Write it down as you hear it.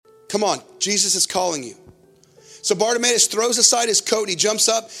Come on, Jesus is calling you. So Bartimaeus throws aside his coat, he jumps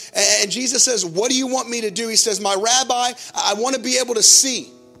up, and Jesus says, what do you want me to do? He says, my rabbi, I want to be able to see.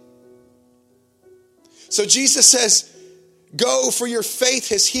 So Jesus says, go, for your faith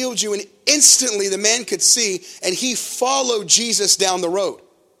has healed you. And instantly the man could see, and he followed Jesus down the road.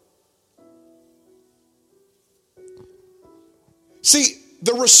 See,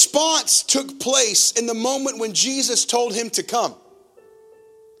 the response took place in the moment when Jesus told him to come.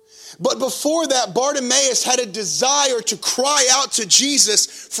 But before that, Bartimaeus had a desire to cry out to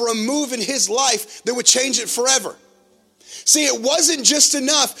Jesus for a move in his life that would change it forever. See, it wasn't just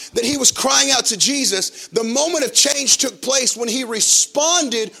enough that he was crying out to Jesus. The moment of change took place when he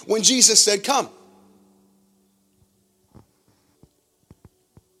responded when Jesus said, come.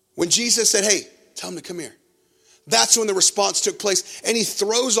 When Jesus said, hey, tell him to come here. That's when the response took place, and he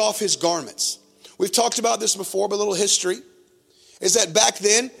throws off his garments. We've talked about this before, but a little history is that back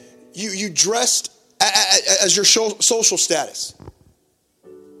then, you dressed as your social status,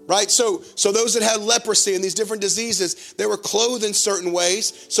 right? So those that had leprosy and these different diseases, they were clothed in certain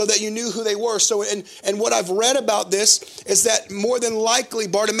ways so that you knew who they were. So, and what I've read about this is that more than likely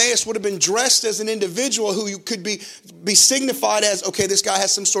Bartimaeus would have been dressed as an individual who could be signified as, okay, this guy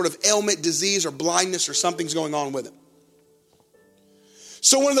has some sort of ailment, disease, or blindness, or something's going on with him.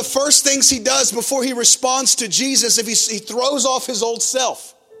 So one of the first things he does before he responds to Jesus, if he throws off his old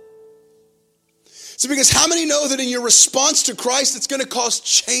self. So because how many know that in your response to Christ, it's going to cause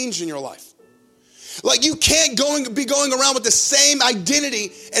change in your life? Like you can't be going around with the same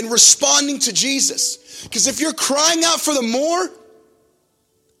identity and responding to Jesus. Because if you're crying out for the more,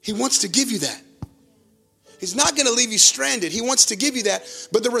 he wants to give you that. He's not going to leave you stranded. He wants to give you that.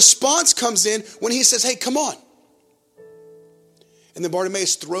 But the response comes in when he says, hey, come on. And then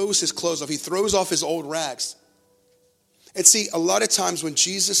Bartimaeus throws his clothes off. He throws off his old rags. And see, a lot of times when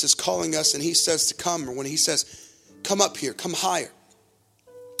Jesus is calling us and he says to come, or when he says, come up here, come higher,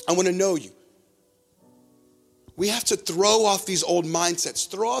 I want to know you. We have to throw off these old mindsets,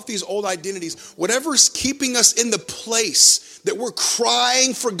 throw off these old identities. Whatever is keeping us in the place that we're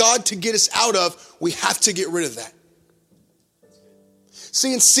crying for God to get us out of, we have to get rid of that.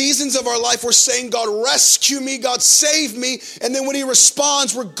 See, in seasons of our life, we're saying, God, rescue me, God, save me. And then when he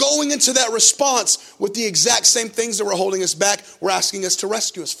responds, we're going into that response with the exact same things that were holding us back, we're asking us to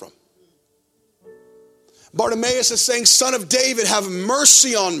rescue us from. Bartimaeus is saying, Son of David, have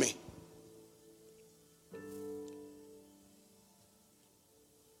mercy on me.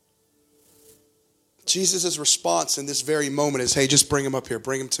 Jesus' response in this very moment is, hey, just bring him up here.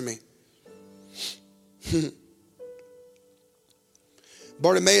 Bring him to me.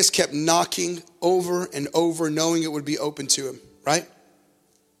 Bartimaeus kept knocking over and over, knowing it would be open to him, right?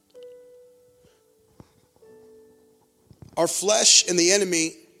 Our flesh and the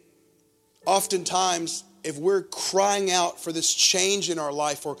enemy, oftentimes, if we're crying out for this change in our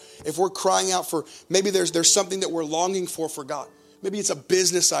life, or if we're crying out for, maybe there's something that we're longing for God. Maybe it's a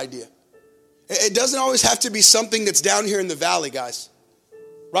business idea. It doesn't always have to be something that's down here in the valley, guys.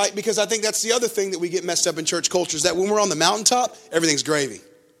 Right? Because I think that's the other thing that we get messed up in church culture is that when we're on the mountaintop, everything's gravy.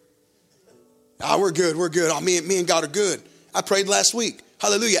 We're good. Oh, me and God are good. I prayed last week.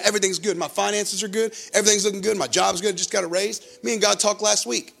 Hallelujah. Everything's good. My finances are good. Everything's looking good. My job's good. Just got a raise. Me and God talked last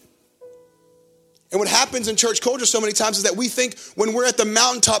week. And what happens in church culture so many times is that we think when we're at the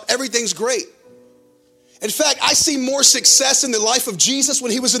mountaintop, everything's great. In fact, I see more success in the life of Jesus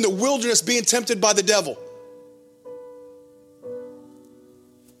when he was in the wilderness being tempted by the devil.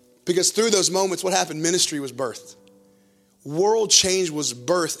 Because through those moments, what happened? Ministry was birthed. World change was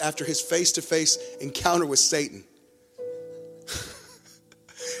birthed after his face-to-face encounter with Satan.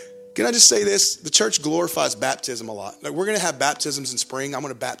 Can I just say this? The church glorifies baptism a lot. Like, we're going to have baptisms in spring. I'm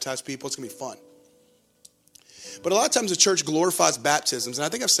going to baptize people. It's going to be fun. But a lot of times the church glorifies baptisms. And I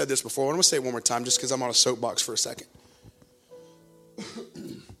think I've said this before. I'm going to say it one more time just because I'm on a soapbox for a second.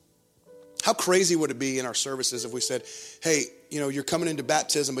 How crazy would it be in our services if we said, hey, you're coming into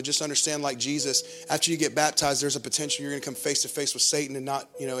baptism, but just understand, like Jesus, after you get baptized, there's a potential you're going to come face to face with Satan and not,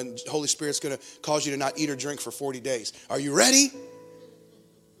 and the Holy Spirit's going to cause you to not eat or drink for 40 days. Are you ready?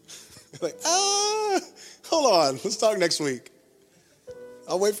 Like, hold on. Let's talk next week.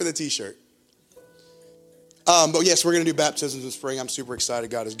 I'll wait for the t-shirt. But yes, we're going to do baptisms in spring. I'm super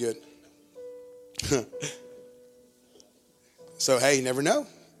excited. God is good. So, hey, you never know.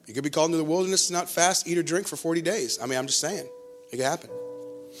 You could be called into the wilderness to not fast, eat, or drink for 40 days. I mean, I'm just saying. It could happen.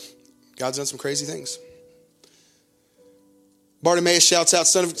 God's done some crazy things. Bartimaeus shouts out,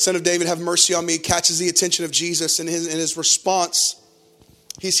 Son of David, have mercy on me. Catches the attention of Jesus. And in his response,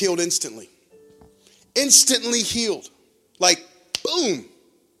 he's healed instantly. Instantly healed. Like, boom.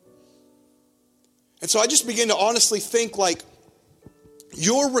 And so I just began to honestly think like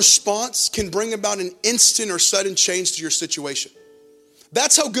your response can bring about an instant or sudden change to your situation.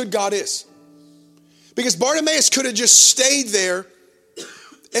 That's how good God is. Because Bartimaeus could have just stayed there.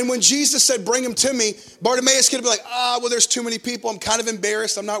 And when Jesus said, bring him to me, Bartimaeus could have been like, well, there's too many people. I'm kind of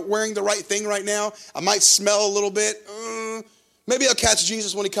embarrassed. I'm not wearing the right thing right now. I might smell a little bit. Maybe I'll catch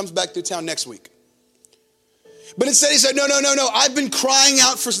Jesus when he comes back to town next week. But instead he said, no. I've been crying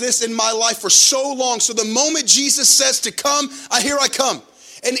out for this in my life for so long. So the moment Jesus says to come, here I come.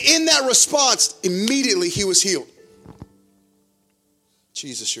 And in that response, immediately he was healed.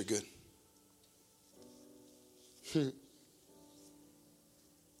 Jesus, you're good.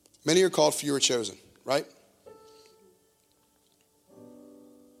 Many are called, few are chosen, right?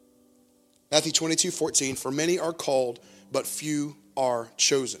 Matthew 22:14, for many are called, but few are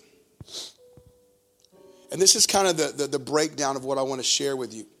chosen. And this is kind of the breakdown of what I want to share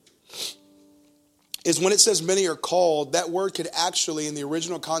with you. Is when it says many are called, that word could actually, in the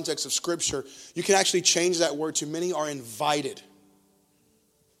original context of Scripture, you can actually change that word to many are invited,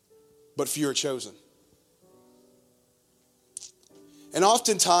 but few are chosen. And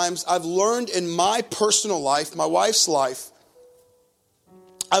oftentimes, I've learned in my personal life, my wife's life,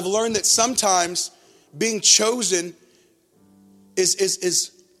 I've learned that sometimes being chosen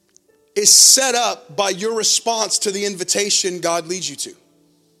is set up by your response to the invitation God leads you to.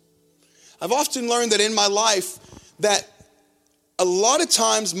 I've often learned that in my life that a lot of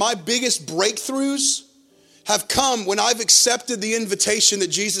times my biggest breakthroughs have come when I've accepted the invitation that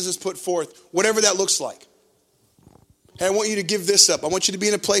Jesus has put forth, whatever that looks like. Hey, I want you to give this up. I want you to be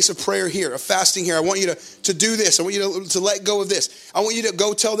in a place of prayer here, of fasting here. I want you to do this. I want you to let go of this. I want you to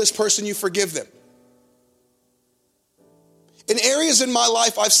go tell this person you forgive them. In areas in my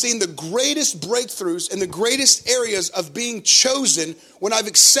life, I've seen the greatest breakthroughs and the greatest areas of being chosen when I've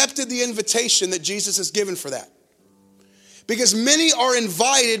accepted the invitation that Jesus has given for that. Because many are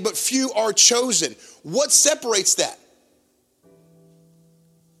invited, but few are chosen. What separates that?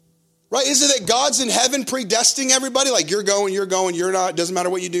 Right? Is it that God's in heaven predestining everybody? Like you're going, you're not. Doesn't matter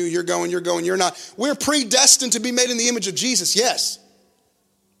what you do. You're going, you're not. We're predestined to be made in the image of Jesus. Yes.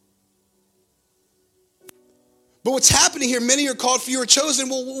 But what's happening here, many are called, few are chosen.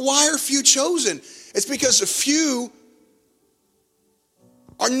 Well, why are few chosen? It's because a few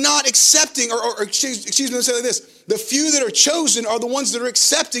are not accepting, or excuse me, let's say like this. The few that are chosen are the ones that are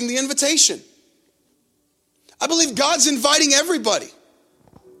accepting the invitation. I believe God's inviting everybody.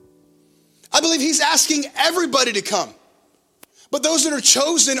 I believe he's asking everybody to come. But those that are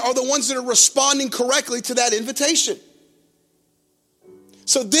chosen are the ones that are responding correctly to that invitation.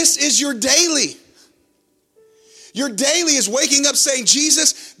 So this is your daily. Your daily is waking up saying,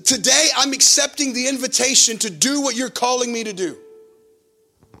 Jesus, today I'm accepting the invitation to do what you're calling me to do.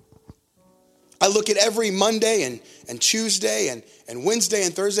 I look at every Monday and Tuesday and Wednesday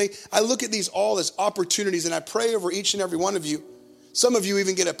and Thursday. I look at these all as opportunities, and I pray over each and every one of you. Some of you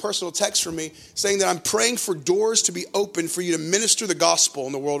even get a personal text from me saying that I'm praying for doors to be open for you to minister the gospel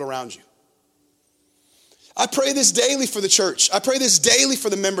in the world around you. I pray this daily for the church. I pray this daily for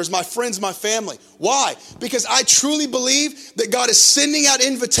the members, my friends, my family. Why? Because I truly believe that God is sending out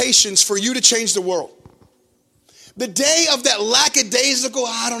invitations for you to change the world. The day of that lackadaisical,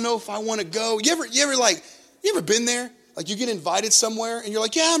 I don't know if I want to go. You ever been there? Like you get invited somewhere and you're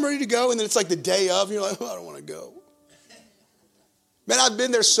like, yeah, I'm ready to go. And then it's like the day of and you're like, oh, I don't want to go. Man, I've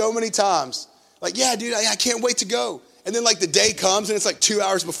been there so many times. Like, yeah, dude, I can't wait to go. And then like the day comes and it's like 2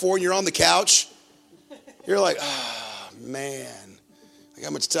 hours before and you're on the couch. You're like, man, like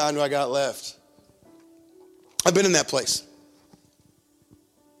how much time do I got left? I've been in that place.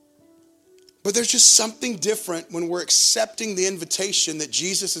 But there's just something different when we're accepting the invitation that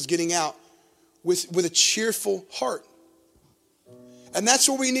Jesus is getting out with a cheerful heart. And that's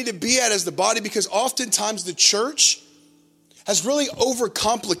where we need to be at as the body, because oftentimes the church has really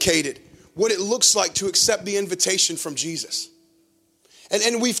overcomplicated what it looks like to accept the invitation from Jesus.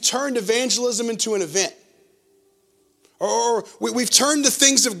 And we've turned evangelism into an event. Or we've turned the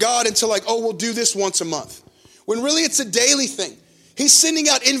things of God into like, oh, we'll do this once a month. When really it's a daily thing. He's sending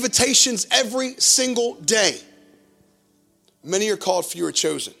out invitations every single day. Many are called, few are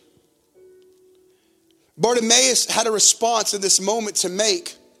chosen. Bartimaeus had a response in this moment to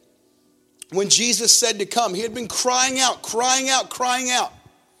make when Jesus said to come. He had been crying out.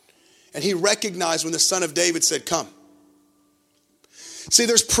 And he recognized when the Son of David said, come. See,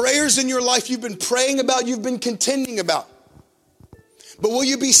 there's prayers in your life you've been praying about, you've been contending about. But will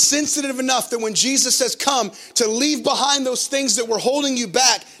you be sensitive enough that when Jesus says come, to leave behind those things that were holding you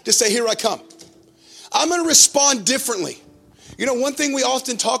back to say, here I come. I'm going to respond differently. You know, one thing we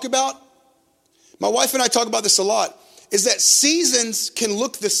often talk about, My wife and I talk about this a lot, is that seasons can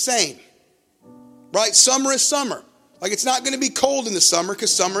look the same, right? Summer is summer. Like it's not going to be cold in the summer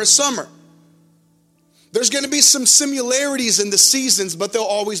because summer is summer. There's going to be some similarities in the seasons, but they'll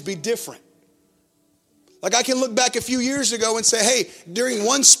always be different. Like I can look back a few years ago and say, hey, during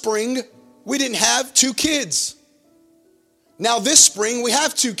one spring, we didn't have 2 kids. Now this spring, we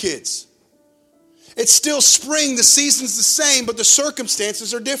have 2 kids. It's still spring, the season's the same, but the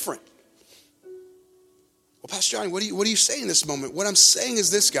circumstances are different. Well, Pastor Johnny, what are you saying in this moment? What I'm saying is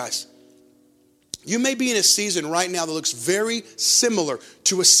this, guys. You may be in a season right now that looks very similar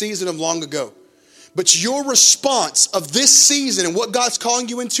to a season of long ago. But your response of this season and what God's calling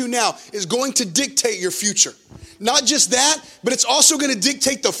you into now is going to dictate your future. Not just that, but it's also going to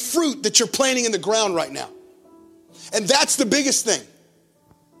dictate the fruit that you're planting in the ground right now. And that's the biggest thing.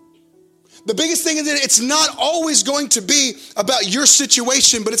 The biggest thing is that it's not always going to be about your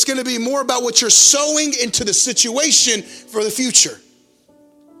situation, but it's going to be more about what you're sowing into the situation for the future.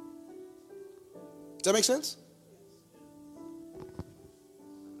 Does that make sense?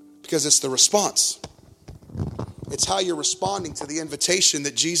 Because it's the response. It's how you're responding to the invitation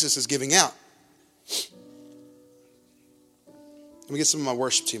that Jesus is giving out. Let me get some of my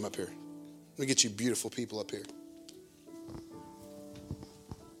worship team up here. Let me get you beautiful people up here.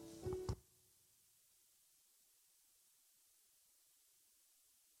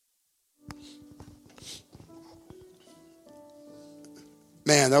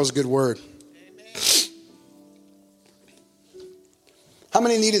 Man, that was a good word. How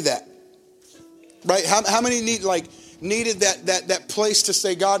many needed that? Right? How many needed that place to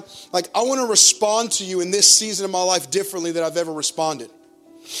say, God, like I want to respond to you in this season of my life differently than I've ever responded.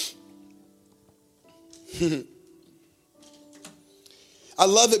 I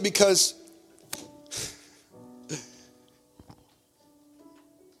love it because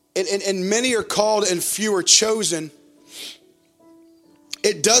and many are called and few are chosen.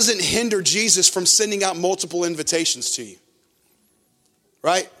 It doesn't hinder Jesus from sending out multiple invitations to you.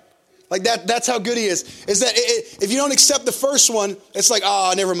 Right? Like that's how good he is that if you don't accept the first one, it's like,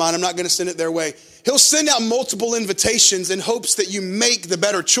 never mind, I'm not going to send it their way. He'll send out multiple invitations in hopes that you make the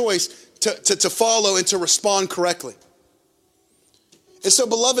better choice to follow and to respond correctly. And so,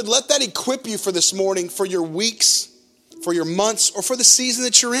 beloved, let that equip you for this morning, for your weeks, for your months, or for the season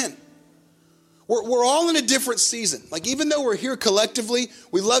that you're in. We're all in a different season. Like even though we're here collectively,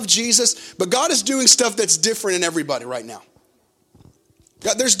 we love Jesus, but God is doing stuff that's different in everybody right now.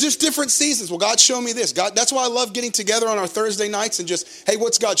 God, there's just different seasons. Well, God showed me this. God, that's why I love getting together on our Thursday nights and just, hey,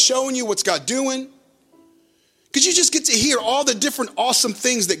 what's God showing you? What's God doing? Because you just get to hear all the different awesome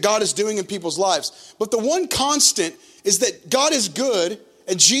things that God is doing in people's lives. But the one constant is that God is good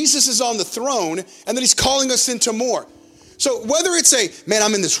and Jesus is on the throne and that he's calling us into more. So whether it's man,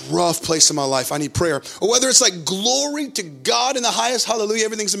 I'm in this rough place in my life, I need prayer. Or whether it's like, glory to God in the highest, hallelujah,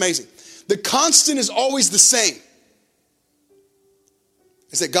 everything's amazing. The constant is always the same.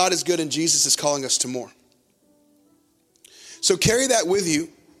 Is that God is good and Jesus is calling us to more. So carry that with you.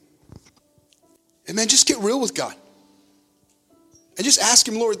 And man, just get real with God. And just ask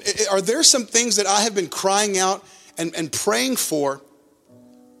him, Lord, are there some things that I have been crying out and praying for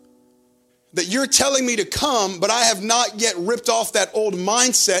that you're telling me to come, but I have not yet ripped off that old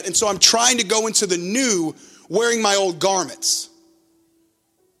mindset, and so I'm trying to go into the new wearing my old garments?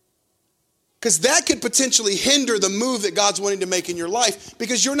 Because that could potentially hinder the move that God's wanting to make in your life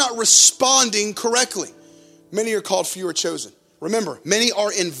because you're not responding correctly. Many are called, few are chosen. Remember, many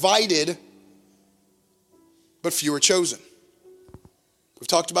are invited, but few are chosen. We've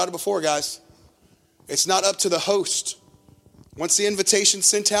talked about it before, guys. It's not up to the host. Once the invitation's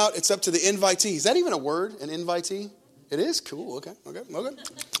sent out, it's up to the invitee. Is that even a word, an invitee? It is? Cool. Okay.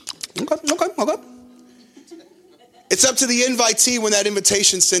 It's up to the invitee when that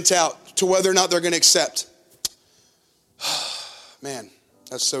invitation's sent out to whether or not they're going to accept. Man,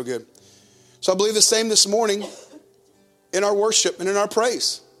 that's so good. So I believe the same this morning in our worship and in our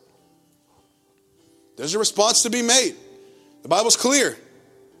praise. There's a response to be made. The Bible's clear.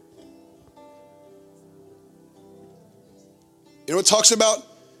 You know, it talks about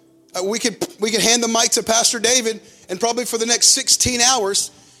we could hand the mic to Pastor David, and probably for the next 16 hours,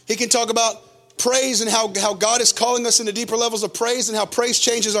 he can talk about praise and how God is calling us into deeper levels of praise and how praise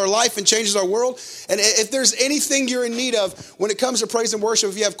changes our life and changes our world. And if there's anything you're in need of when it comes to praise and worship,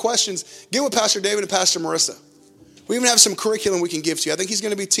 if you have questions, get with Pastor David and Pastor Marissa. We even have some curriculum we can give to you. I think he's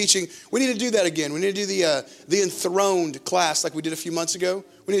going to be teaching. We need to do that again. We need to do the Enthroned class like we did a few months ago.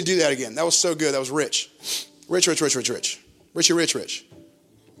 We need to do that again. That was so good. That was rich. Rich. Richie.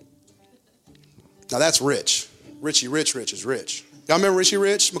 Now that's rich. Richie Rich is rich. Y'all remember Richie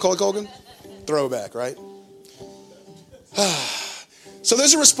Rich, Macaulay Culkin? throwback, right? So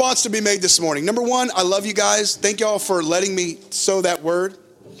there's a response to be made this morning. Number one, I love you guys. Thank y'all for letting me sow that word.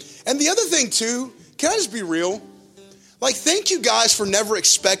 And the other thing too, can I just be real? Like, thank you guys for never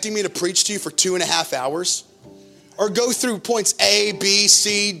expecting me to preach to you for 2.5 hours or go through points A, B,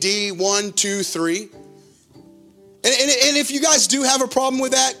 C, D, 1, 2, 3. And if you guys do have a problem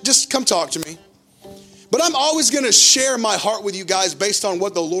with that, just come talk to me. But I'm always going to share my heart with you guys based on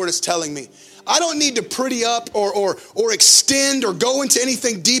what the Lord is telling me. I don't need to pretty up or extend or go into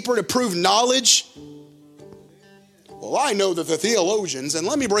anything deeper to prove knowledge. Well, I know that the theologians, and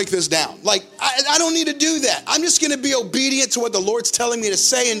let me break this down. Like, I don't need to do that. I'm just going to be obedient to what the Lord's telling me to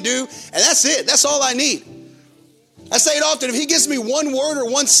say and do, and that's it. That's all I need. I say it often. If he gives me one word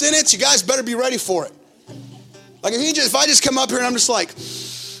or one sentence, you guys better be ready for it. Like, if I just come up here and I'm just like,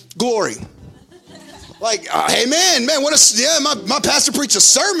 glory. Like, hey, man, my pastor preached a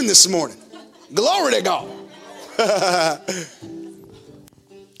sermon this morning. Glory to God.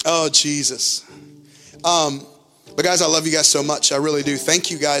 Oh, Jesus. But guys, I love you guys so much. I really do. Thank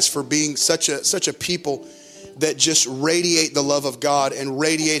you guys for being such a people that just radiate the love of God and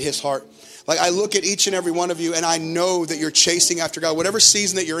radiate his heart. Like, I look at each and every one of you and I know that you're chasing after God. Whatever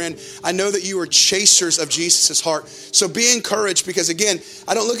season that you're in, I know that you are chasers of Jesus' heart. So be encouraged, because again,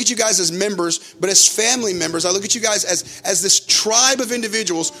 I don't look at you guys as members, but as family members. I look at you guys as this tribe of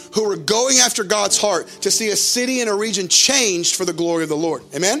individuals who are going after God's heart to see a city and a region changed for the glory of the Lord.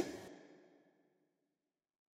 Amen?